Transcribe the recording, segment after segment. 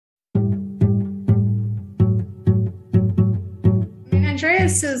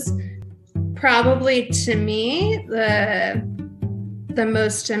Andres is probably, to me, the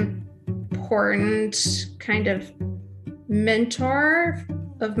most important kind of mentor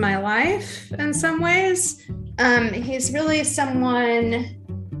of my life in some ways. He's really someone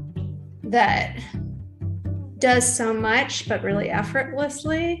that does so much, but really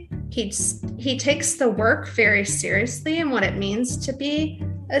effortlessly. He takes the work very seriously and what it means to be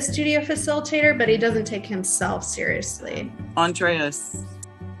a studio facilitator, but he doesn't take himself seriously. Andres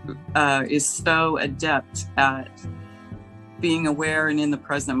is so adept at being aware and in the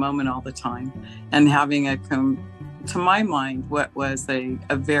present moment all the time, and having to my mind, what was a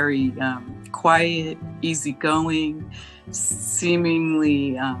very quiet, easygoing,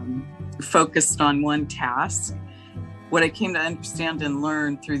 seemingly focused on one task. What I came to understand and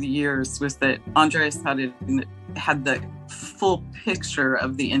learn through the years was that Andres had the full picture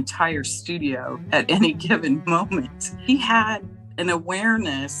of the entire studio at any given moment. He had an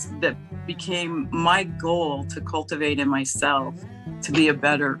awareness that became my goal to cultivate in myself to be a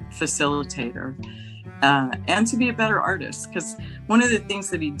better facilitator and to be a better artist. Because one of the things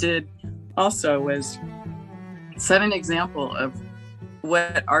that he did also was set an example of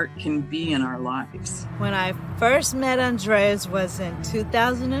what art can be in our lives. When I first met Andres was in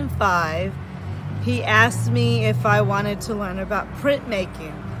 2005. He asked me if I wanted to learn about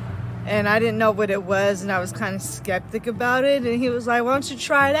printmaking. And I didn't know what it was, and I was kind of skeptic about it. And he was like, why don't you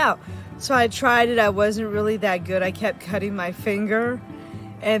try it out? So I tried it. I wasn't really that good. I kept cutting my finger.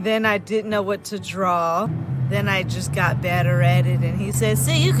 And then I didn't know what to draw. Then I just got better at it. And he said,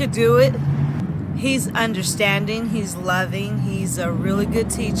 see, you could do it. He's understanding, he's loving, he's a really good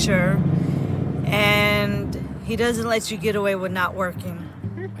teacher, and he doesn't let you get away with not working.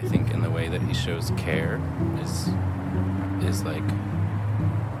 I think in the way that he shows care is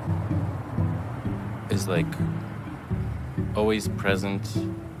like always present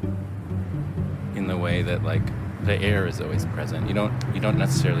in the way that like the air is always present. You don't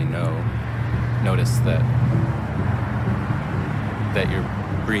necessarily notice that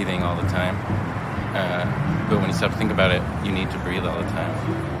breathing all the time. But when you stop to think about it, you need to breathe all the time.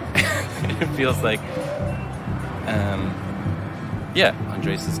 It feels like,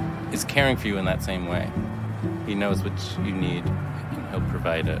 Andres is caring for you in that same way. He knows what you need, and he'll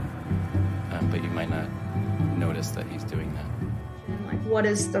provide it, but you might not notice that he's doing that. Like, what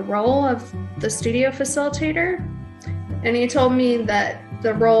is the role of the studio facilitator? And he told me that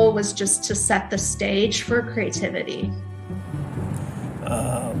the role was just to set the stage for creativity.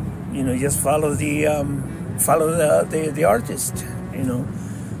 Just follow the artist. You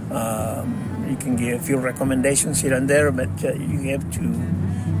can give a few recommendations here and there, but you have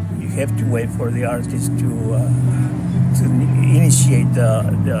to wait for the artist to initiate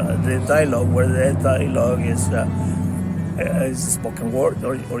the dialogue, whether that dialogue is spoken word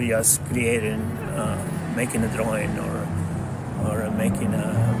or just creating, making a drawing or making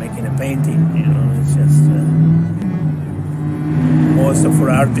a painting. It's just. Most of our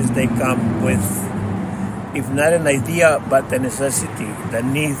artists, they come with, if not an idea, but a necessity, the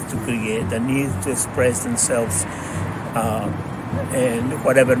need to create, the need to express themselves in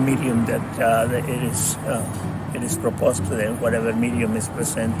whatever medium that it is proposed to them, whatever medium is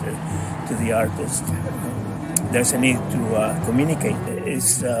presented to the artist. There's a need to communicate.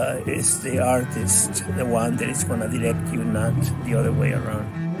 Is the artist the one that is going to direct you, not the other way around.